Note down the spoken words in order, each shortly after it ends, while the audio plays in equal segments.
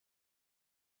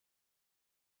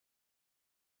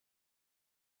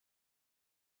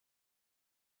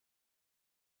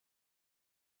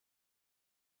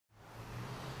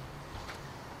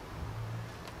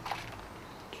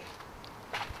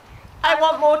I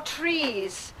want more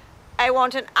trees. I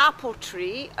want an apple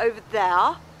tree over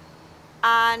there,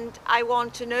 and I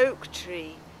want an oak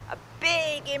tree. A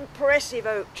big, impressive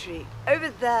oak tree over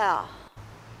there.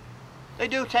 They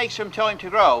do take some time to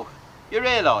grow. You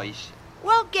realise?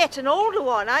 Well, get an older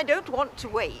one. I don't want to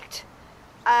wait.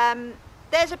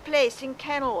 There's a place in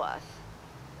Kenilworth.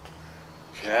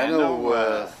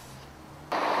 Kenilworth.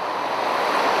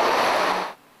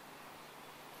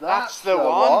 That's the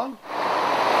one.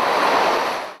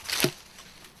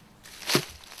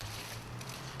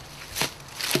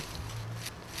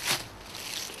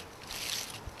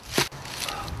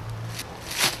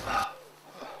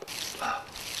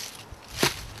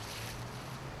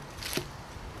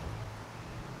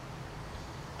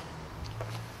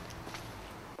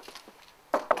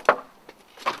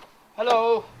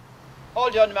 Hello.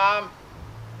 Hold on, ma'am.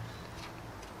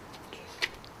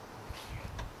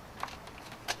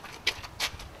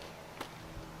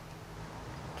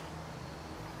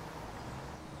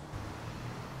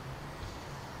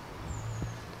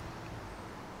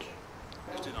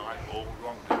 Deny all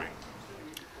wrongdoing.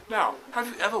 Now, have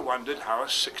you ever wondered how a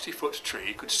 60-foot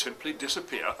tree could simply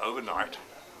disappear overnight?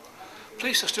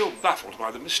 Police are still baffled by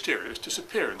the mysterious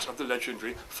disappearance of the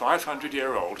legendary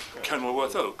 500-year-old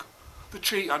Kenilworth oak, the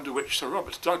tree under which Sir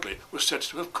Robert Dudley was said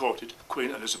to have courted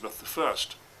Queen Elizabeth I.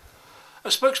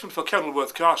 A spokesman for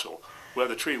Kenilworth Castle, where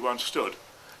the tree once stood,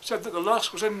 said that the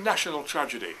loss was a national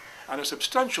tragedy and a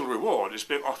substantial reward is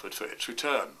being offered for its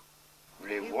return.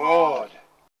 Reward.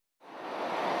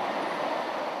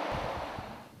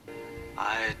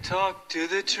 I talk to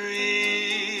the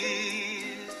trees,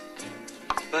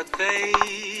 but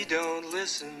they don't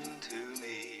listen to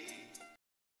me.